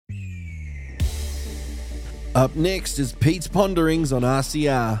Up next is Pete's Ponderings on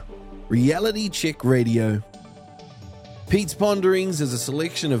RCR, Reality Check Radio. Pete's Ponderings is a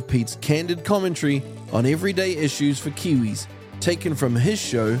selection of Pete's candid commentary on everyday issues for Kiwis, taken from his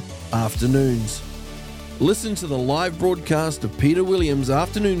show, Afternoons. Listen to the live broadcast of Peter Williams'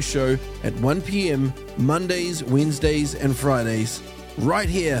 afternoon show at 1 p.m. Mondays, Wednesdays and Fridays, right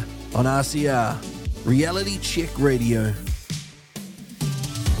here on RCR, Reality Check Radio.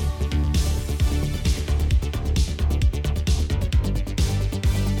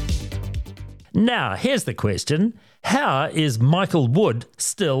 Now, here's the question. How is Michael Wood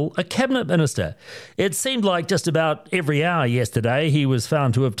still a cabinet minister? It seemed like just about every hour yesterday he was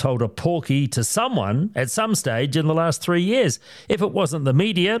found to have told a porky to someone at some stage in the last 3 years. If it wasn't the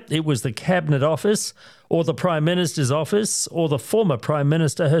media, it was the cabinet office or the Prime Minister's office or the former Prime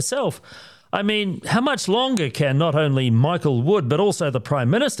Minister herself. I mean, how much longer can not only Michael Wood but also the Prime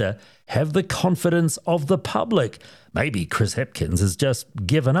Minister have the confidence of the public? Maybe Chris Hipkins has just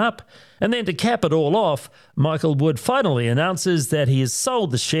given up. And then to cap it all off, Michael Wood finally announces that he has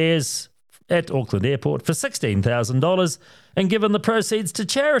sold the shares at Auckland Airport for $16,000 and given the proceeds to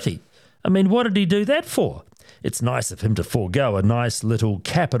charity. I mean, what did he do that for? It's nice of him to forego a nice little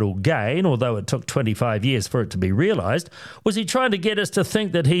capital gain, although it took 25 years for it to be realised. Was he trying to get us to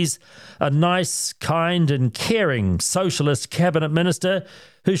think that he's a nice, kind and caring socialist cabinet minister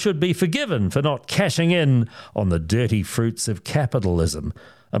who should be forgiven for not cashing in on the dirty fruits of capitalism?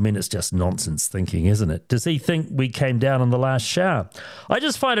 I mean, it's just nonsense thinking, isn't it? Does he think we came down on the last shower? I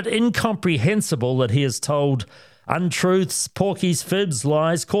just find it incomprehensible that he has told untruths, porkies, fibs,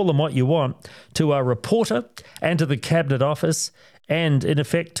 lies, call them what you want, to our reporter and to the Cabinet Office and, in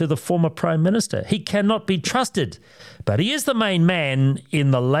effect, to the former Prime Minister. He cannot be trusted, but he is the main man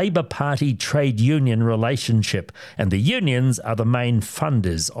in the Labour Party trade union relationship, and the unions are the main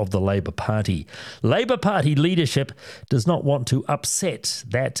funders of the Labour Party. Labour Party leadership does not want to upset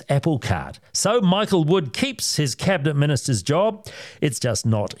that apple cart. So Michael Wood keeps his Cabinet Minister's job. It's just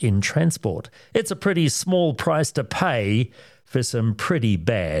not in transport. It's a pretty small price to pay for some pretty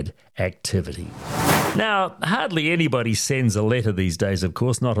bad activity. Now, hardly anybody sends a letter these days, of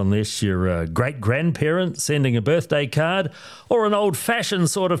course, not unless you're a great-grandparent sending a birthday card or an old-fashioned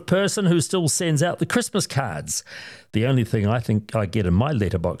sort of person who still sends out the Christmas cards. The only thing I think I get in my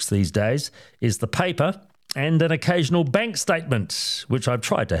letterbox these days is the paper and an occasional bank statement, which I've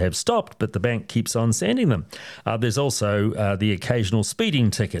tried to have stopped, but the bank keeps on sending them. There's also the occasional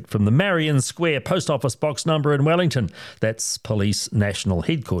speeding ticket from the Marion Square post office box number in Wellington. That's Police National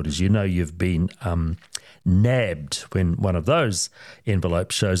Headquarters. You know you've been nabbed when one of those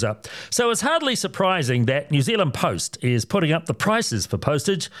envelopes shows up. So it's hardly surprising that New Zealand Post is putting up the prices for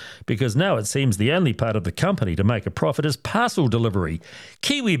postage, because now it seems the only part of the company to make a profit is parcel delivery.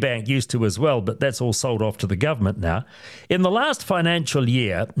 Kiwibank used to as well, but that's all sold off to the government now. In the last financial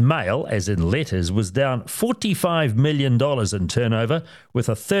year, mail, as in letters, was down $45 million in turnover, with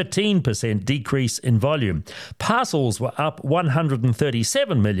a 13% decrease in volume. Parcels were up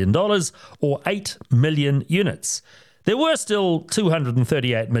 $137 million, or 8 million units. There were still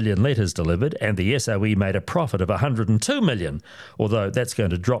 238 million letters delivered, and the SOE made a profit of 102 million, although that's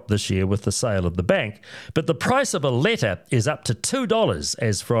going to drop this year with the sale of the bank. But the price of a letter is up to $2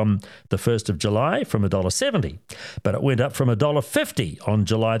 as from the 1st of July, from $1.70. But it went up from $1.50 on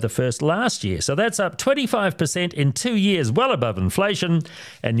July the 1st last year. So that's up 25% in 2 years, well above inflation,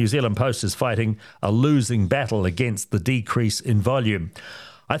 and New Zealand Post is fighting a losing battle against the decrease in volume.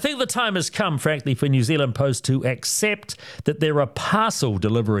 I think the time has come, frankly, for New Zealand Post to accept that they're a parcel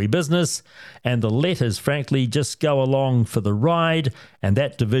delivery business and the letters, frankly, just go along for the ride, and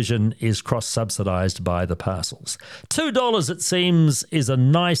that division is cross-subsidised by the parcels. $2, it seems, is a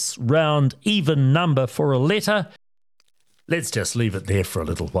nice, round, even number for a letter. Let's just leave it there for a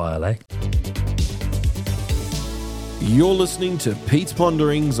little while, eh? You're listening to Pete's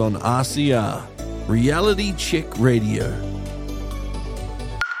Ponderings on RCR, Reality Check Radio.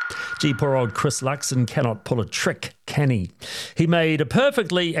 Gee, poor old Chris Luxon cannot pull a trick, can he? He made a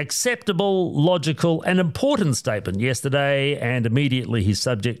perfectly acceptable, logical and important statement yesterday, and immediately he's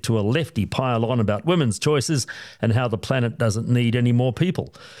subject to a lefty pile-on about women's choices and how the planet doesn't need any more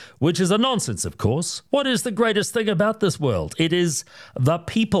people. Which is a nonsense, of course. What is the greatest thing about this world? It is the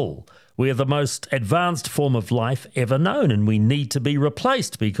people. We're the most advanced form of life ever known, and we need to be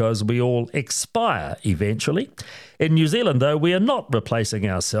replaced because we all expire eventually. In New Zealand, though, we are not replacing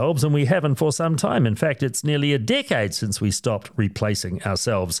ourselves, and we haven't for some time. In fact, it's nearly a decade since we stopped replacing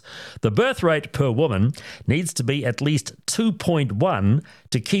ourselves. The birth rate per woman needs to be at least 2.1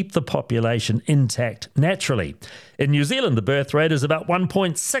 to keep the population intact naturally. In New Zealand, the birth rate is about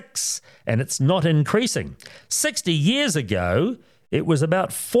 1.6, and it's not increasing. 60 years ago, it was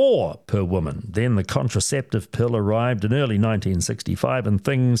about 4 per woman. Then the contraceptive pill arrived in early 1965, and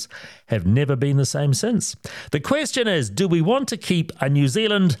things have never been the same since. The question is, do we want to keep a New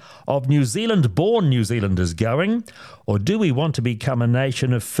Zealand of New Zealand-born New Zealanders going, or do we want to become a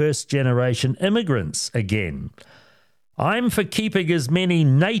nation of first-generation immigrants again? I'm for keeping as many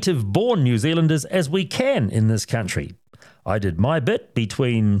native-born New Zealanders as we can in this country. I did my bit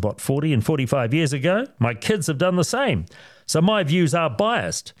between, 40 and 45 years ago. My kids have done the same. So my views are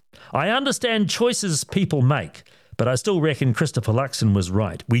biased. I understand choices people make, but I still reckon Christopher Luxon was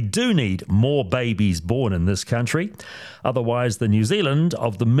right. We do need more babies born in this country. Otherwise, the New Zealand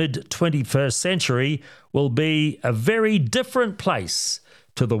of the mid-21st century will be a very different place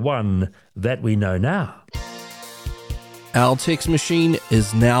to the one that we know now. Our text machine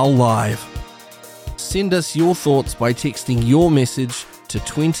is now live. Send us your thoughts by texting your message to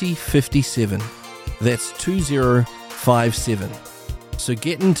 2057. That's 2057. So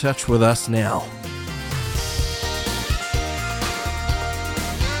get in touch with us now.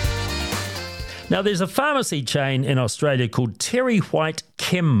 Now, there's a pharmacy chain in Australia called Terry White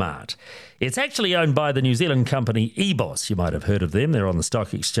Chemmart. It's actually owned by the New Zealand company EBOS. You might have heard of them. They're on the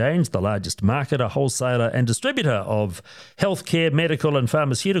stock exchange, the largest marketer, wholesaler and distributor of healthcare, medical and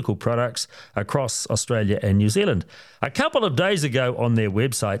pharmaceutical products across Australia and New Zealand. A couple of days ago on their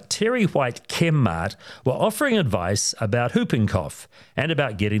website, Terry White Chemmart were offering advice about whooping cough and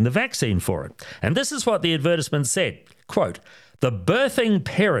about getting the vaccine for it. And this is what the advertisement said, quote, "The birthing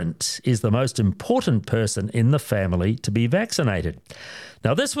parent is the most important person in the family to be vaccinated."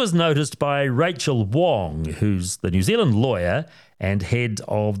 Now, this was noticed by Rachel Wong, who's the New Zealand lawyer and head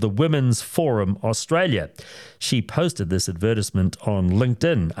of the Women's Forum Australia. She posted this advertisement on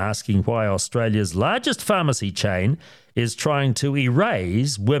LinkedIn asking why Australia's largest pharmacy chain is trying to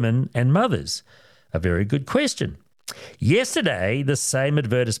erase women and mothers. A very good question. Yesterday, the same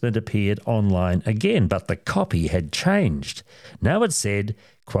advertisement appeared online again, but the copy had changed. Now it said,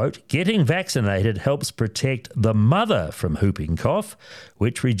 quote, "Getting vaccinated helps protect the mother from whooping cough,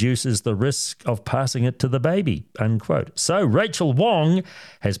 which reduces the risk of passing it to the baby," unquote. So Rachel Wong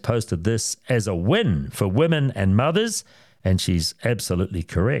has posted this as a win for women and mothers, and she's absolutely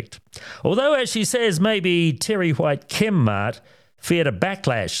correct. Although, as she says, maybe Terry White Chemmart feared a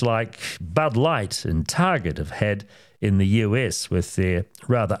backlash like Bud Light and Target have had in the US with their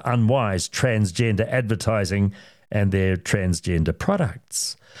rather unwise transgender advertising and their transgender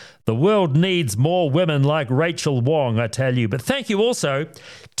products. The world needs more women like Rachel Wong, I tell you. But thank you also,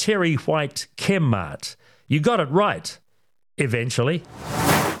 Terry White Chemmart. You got it right, eventually.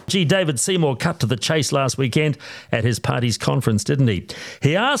 Gee, David Seymour cut to the chase last weekend at his party's conference, didn't he?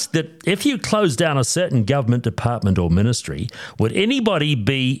 He asked that if you close down a certain government department or ministry, would anybody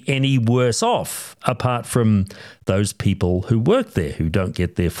be any worse off apart from those people who work there, who don't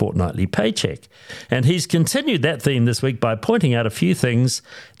get their fortnightly paycheck? And he's continued that theme this week by pointing out a few things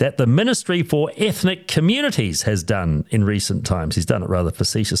that the Ministry for Ethnic Communities has done in recent times. He's done it rather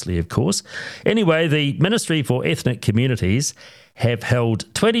facetiously, of course. Anyway, the Ministry for Ethnic Communities have held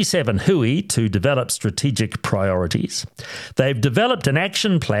 27 hui to develop strategic priorities. They've developed an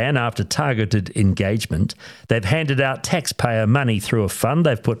action plan after targeted engagement. They've handed out taxpayer money through a fund.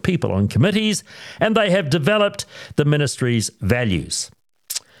 They've put people on committees, and they have developed the ministry's values.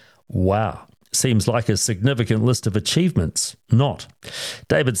 Wow. Seems like a significant list of achievements. Not.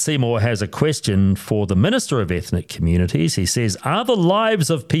 David Seymour has a question for the Minister of Ethnic Communities. He says, are the lives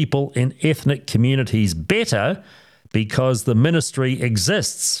of people in ethnic communities better because the ministry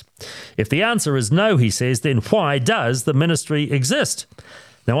exists? If the answer is no, he says, then why does the ministry exist?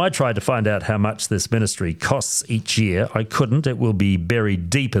 Now, I tried to find out how much this ministry costs each year. I couldn't. It will be buried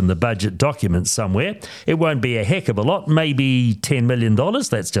deep in the budget documents somewhere. It won't be a heck of a lot, maybe $10 million.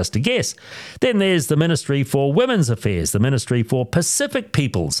 That's just a guess. Then there's the Ministry for Women's Affairs, the Ministry for Pacific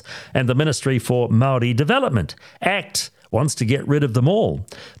Peoples, and the Ministry for Māori Development. ACT wants to get rid of them all.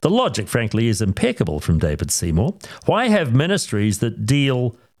 The logic, frankly, is impeccable from David Seymour. Why have ministries that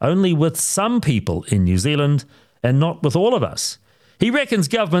deal only with some people in New Zealand and not with all of us? He reckons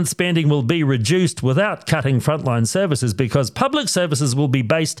government spending will be reduced without cutting frontline services because public services will be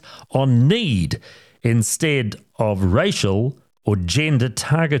based on need instead of racial or gender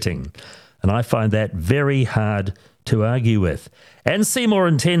targeting. And I find that very hard to argue with. And Seymour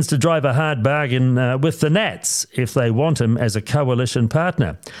intends to drive a hard bargain with the Nats if they want him as a coalition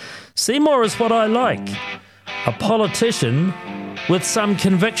partner. Seymour is what I like, a politician with some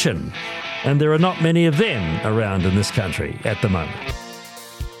conviction. And there are not many of them around in this country at the moment.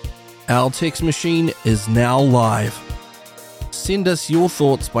 Our text machine is now live. Send us your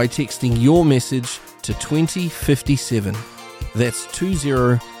thoughts by texting your message to 2057. That's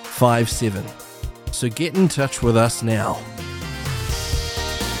 2057. So get in touch with us now.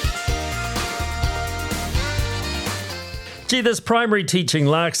 Gee, this primary teaching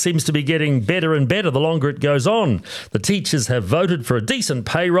lark seems to be getting better and better the longer it goes on. The teachers have voted for a decent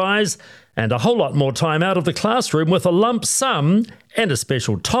pay rise and a whole lot more time out of the classroom with a lump sum and a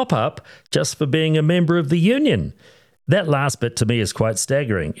special top-up just for being a member of the union. That last bit to me is quite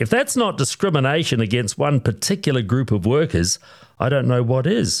staggering. If that's not discrimination against one particular group of workers, I don't know what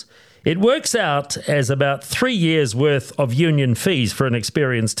is. It works out as about 3 years' worth of union fees for an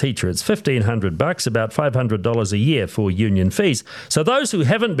experienced teacher. It's $1,500, about $500 a year for union fees. So those who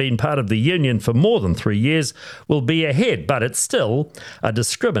haven't been part of the union for more than 3 years will be ahead, but it's still a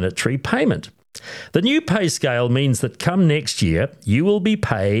discriminatory payment. The new pay scale means that come next year, you will be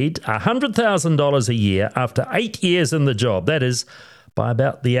paid $100,000 a year after 8 years in the job. That is, by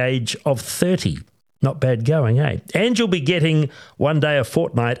about the age of 30. Not bad going, eh? And you'll be getting 1 day a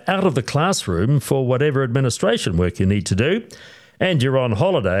fortnight out of the classroom for whatever administration work you need to do. And you're on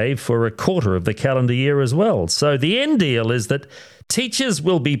holiday for a quarter of the calendar year as well. So the end deal is that teachers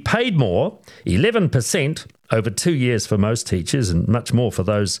will be paid more, 11% over 2 years for most teachers and much more for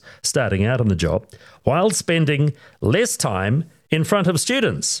those starting out on the job, while spending less time in front of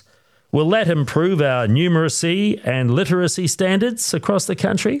students. Will that improve our numeracy and literacy standards across the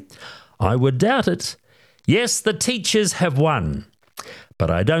country? I would doubt it. Yes, the teachers have won, but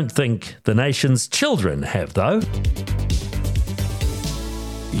I don't think the nation's children have, though.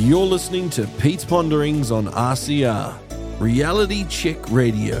 You're listening to Pete's Ponderings on RCR, Reality Check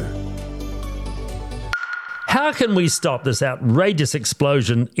Radio. How can we stop this outrageous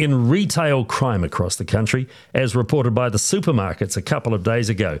explosion in retail crime across the country, as reported by the supermarkets a couple of days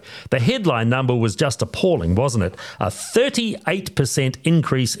ago? The headline number was just appalling, wasn't it? A 38%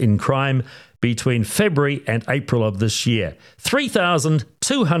 increase in crime between February and April of this year.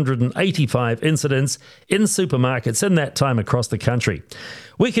 3,285 incidents in supermarkets in that time across the country.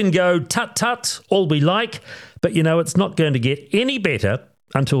 We can go tut-tut all we like, but it's not going to get any better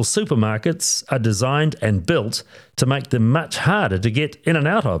until supermarkets are designed and built to make them much harder to get in and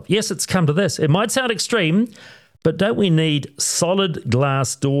out of. Yes, it's come to this. It might sound extreme, but don't we need solid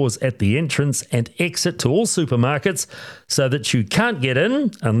glass doors at the entrance and exit to all supermarkets so that you can't get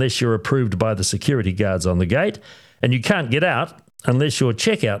in unless you're approved by the security guards on the gate, and you can't get out unless your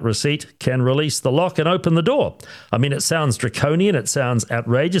checkout receipt can release the lock and open the door? I mean, it sounds draconian, it sounds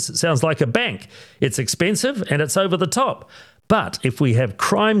outrageous, it sounds like a bank. It's expensive and it's over the top. But if we have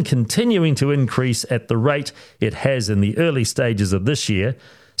crime continuing to increase at the rate it has in the early stages of this year,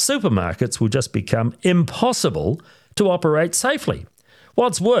 supermarkets will just become impossible to operate safely.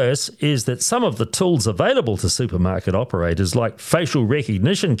 What's worse is that some of the tools available to supermarket operators, like facial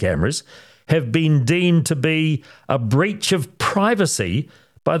recognition cameras, have been deemed to be a breach of privacy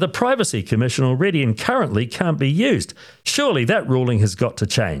by the Privacy Commission already and currently can't be used. Surely that ruling has got to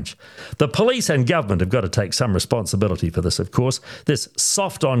change. The police and government have got to take some responsibility for this, of course. This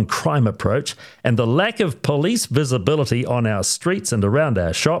soft-on-crime approach and the lack of police visibility on our streets and around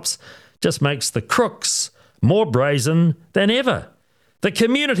our shops just makes the crooks more brazen than ever. The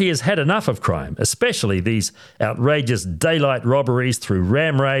community has had enough of crime, especially these outrageous daylight robberies through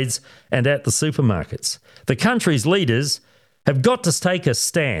ram raids and at the supermarkets. The country's leaders have got to take a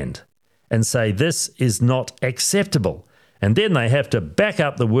stand and say this is not acceptable. And then they have to back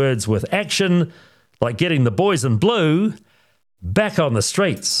up the words with action, like getting the boys in blue back on the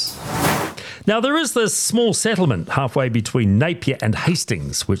streets. Now, there is this small settlement halfway between Napier and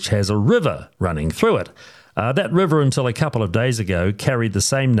Hastings, which has a river running through it. That river, until a couple of days ago, carried the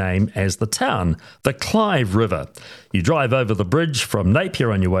same name as the town, the Clive River. You drive over the bridge from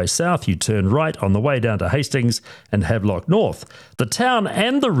Napier on your way south, you turn right on the way down to Hastings and Havelock North. The town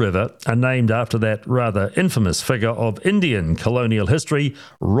and the river are named after that rather infamous figure of Indian colonial history,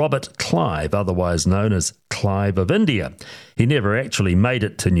 Robert Clive, otherwise known as Clive of India. He never actually made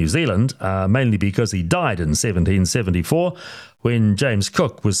it to New Zealand, mainly because he died in 1774 when James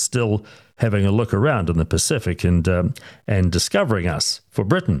Cook was still having a look around in the Pacific and discovering us for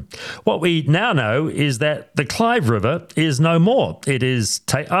Britain. What we now know is that the Clive River is no more. It is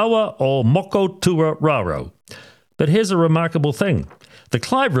Te Awa o Moko Tua Raro. But here's a remarkable thing. The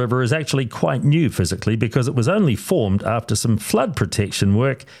Clyde River is actually quite new physically because it was only formed after some flood protection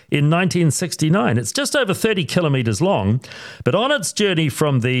work in 1969. It's just over 30 kilometres long, but on its journey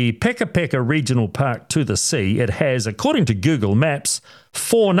from the Peka Peka Regional Park to the sea, it has, according to Google Maps,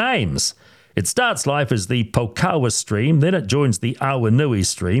 4 names. It starts life as the Pokawa stream, then it joins the Awanui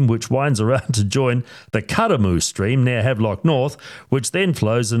stream, which winds around to join the Karamu stream near Havelock North, which then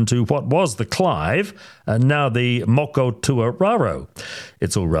flows into what was the Clive, and now the Mokotuararo.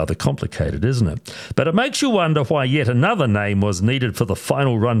 It's all rather complicated, isn't it? But it makes you wonder why yet another name was needed for the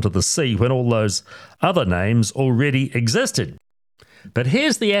final run to the sea when all those other names already existed. But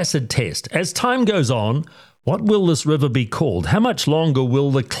here's the acid test. As time goes on, what will this river be called? How much longer will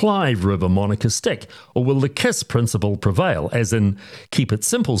the Clive River moniker stick? Or will the KISS principle prevail, as in keep it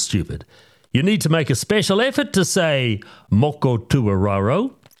simple, stupid? You need to make a special effort to say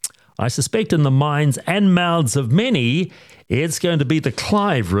Mokotuararo. I suspect in the minds and mouths of many, it's going to be the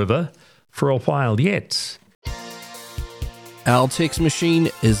Clive River for a while yet. Our text machine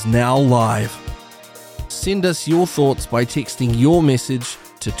is now live. Send us your thoughts by texting your message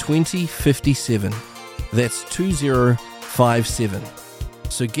to 2057. That's 2057.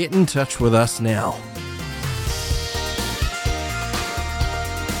 So get in touch with us now.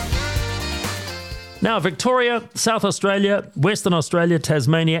 Now, Victoria, South Australia, Western Australia,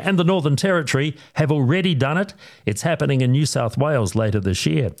 Tasmania and the Northern Territory have already done it. It's happening in New South Wales later this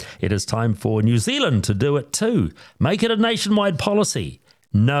year. It is time for New Zealand to do it too. Make it a nationwide policy.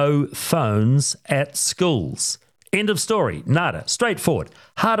 No phones at schools. End of story. Nada. Straightforward.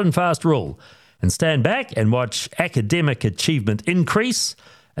 Hard and fast rule. And stand back and watch academic achievement increase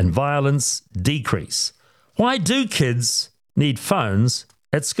and violence decrease. Why do kids need phones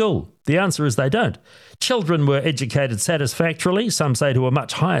at school? The answer is they don't. Children were educated satisfactorily, some say to a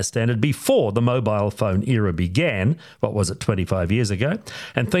much higher standard, before the mobile phone era began, 25 years ago?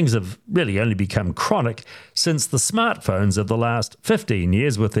 And things have really only become chronic since the smartphones of the last 15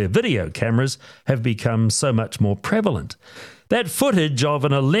 years with their video cameras have become so much more prevalent. That footage of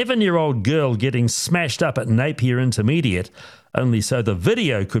an 11-year-old girl getting smashed up at Napier Intermediate, only so the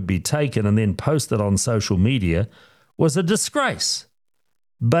video could be taken and then posted on social media, was a disgrace.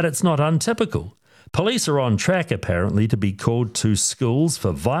 But it's not untypical. Police are on track, apparently, to be called to schools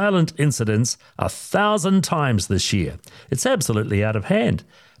for violent incidents 1,000 times this year. It's absolutely out of hand.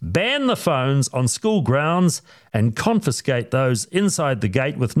 Ban the phones on school grounds and confiscate those inside the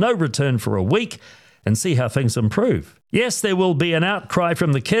gate with no return for a week and see how things improve. Yes, there will be an outcry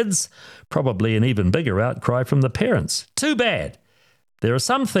from the kids, probably an even bigger outcry from the parents. Too bad. There are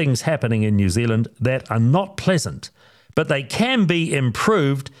some things happening in New Zealand that are not pleasant, but they can be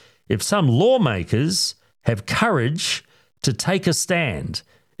improved if some lawmakers have courage to take a stand.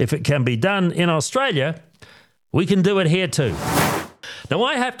 If it can be done in Australia, we can do it here too. Now,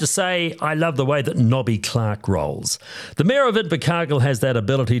 I have to say, I love the way that Nobby Clark rolls. The Mayor of Invercargill has that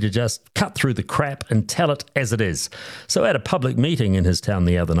ability to just cut through the crap and tell it as it is. So at a public meeting in his town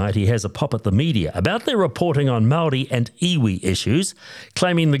the other night, he has a pop at the media about their reporting on Māori and iwi issues,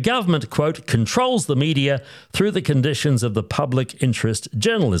 claiming the government, quote, controls the media through the conditions of the Public Interest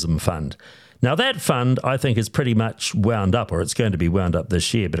Journalism Fund. Now, that fund, I think, is pretty much wound up, or it's going to be wound up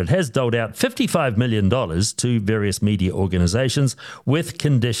this year, but it has doled out $55 million to various media organisations with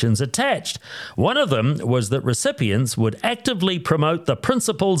conditions attached. One of them was that recipients would actively promote the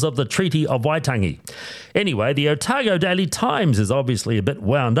principles of the Treaty of Waitangi. Anyway, the Otago Daily Times is obviously a bit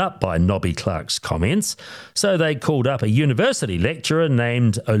wound up by Nobby Clark's comments, so they called up a university lecturer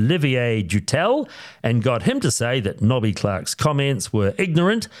named Olivier Dutel and got him to say that Nobby Clark's comments were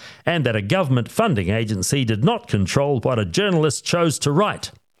ignorant and that a government funding agency did not control what a journalist chose to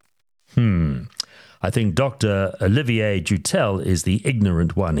write. I think Dr. Olivier Dutel is the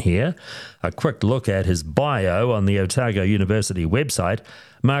ignorant one here. A quick look at his bio on the Otago University website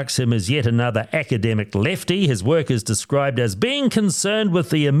marks him as yet another academic lefty. His work is described as being concerned with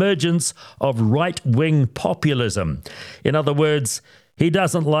the emergence of right-wing populism. In other words, he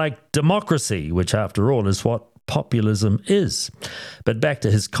doesn't like democracy, which after all is what populism is. But back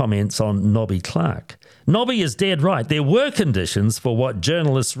to his comments on Nobby Clark. Nobby is dead right. There were conditions for what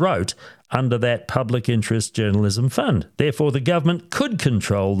journalists wrote under that Public Interest Journalism Fund. Therefore, the government could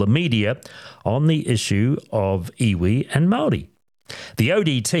control the media on the issue of iwi and Māori. The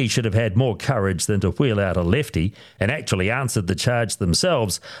ODT should have had more courage than to wheel out a lefty and actually answered the charge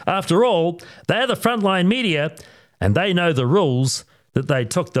themselves. After all, they're the frontline media and they know the rules that they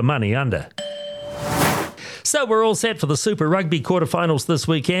took the money under. So we're all set for the Super Rugby quarterfinals this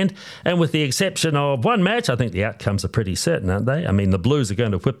weekend, and with the exception of one match, I think the outcomes are pretty certain, aren't they? I mean, the Blues are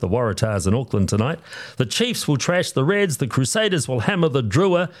going to whip the Waratahs in Auckland tonight. The Chiefs will trash the Reds. The Crusaders will hammer the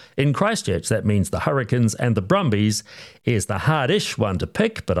Drua in Christchurch. That means the Hurricanes and the Brumbies is the hard-ish one to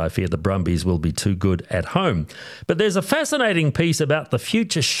pick, but I fear the Brumbies will be too good at home. But there's a fascinating piece about the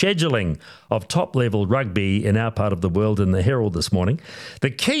future scheduling of top-level rugby in our part of the world in the Herald this morning.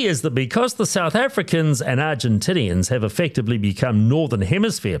 The key is that because the South Africans and Argentinians have effectively become Northern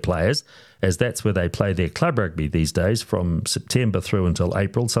Hemisphere players, as that's where they play their club rugby these days from September through until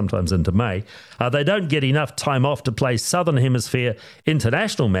April, sometimes into May, they don't get enough time off to play Southern Hemisphere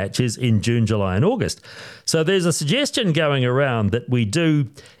international matches in June, July and August. So there's a suggestion going around that we do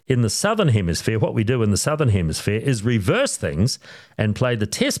in the Southern Hemisphere, what we do in the Southern Hemisphere is reverse things and play the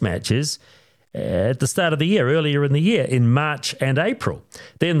test matches at the start of the year, earlier in the year, in March and April.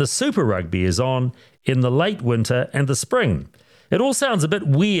 Then the Super Rugby is on in the late winter and the spring. It all sounds a bit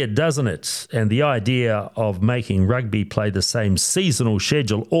weird, doesn't it? And the idea of making rugby play the same seasonal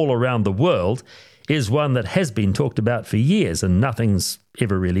schedule all around the world is one that has been talked about for years and nothing's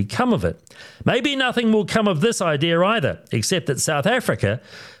ever really come of it. Maybe nothing will come of this idea either, except that South Africa,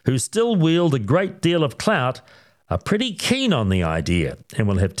 who still wield a great deal of clout, are pretty keen on the idea and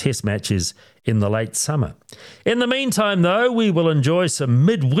will have test matches in the late summer. In the meantime, though, we will enjoy some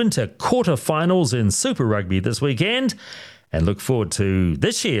midwinter quarterfinals in Super Rugby this weekend and look forward to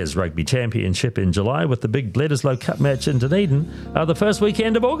this year's Rugby Championship in July with the big Bledisloe Cup match in Dunedin the first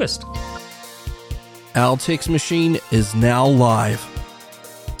weekend of August. Our text machine is now live.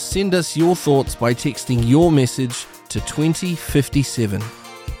 Send us your thoughts by texting your message to 2057.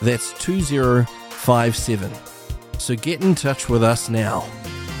 That's 2057. So get in touch with us now.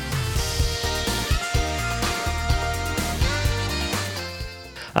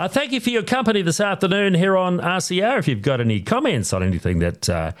 Thank you for your company this afternoon here on RCR. If you've got any comments on anything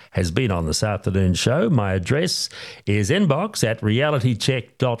that has been on this afternoon's show, my address is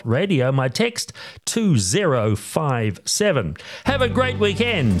inbox@realitycheck.radio. My text 2057. Have a great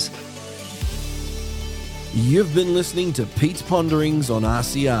weekend. You've been listening to Pete's Ponderings on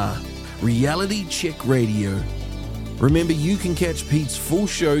RCR, Reality Check Radio. Remember, you can catch Pete's full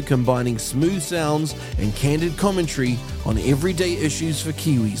show combining smooth sounds and candid commentary on everyday issues for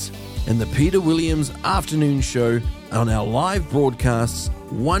Kiwis and the Peter Williams Afternoon Show on our live broadcasts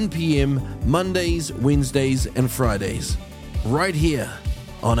 1 p.m. Mondays, Wednesdays and Fridays. Right here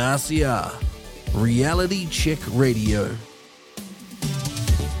on RCR, Reality Check Radio.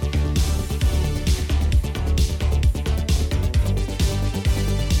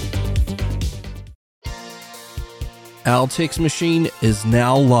 Our text machine is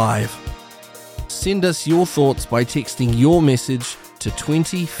now live. Send us your thoughts by texting your message to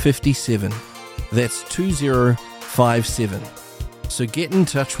 2057. That's 2057. So get in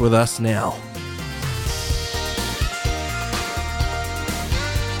touch with us now.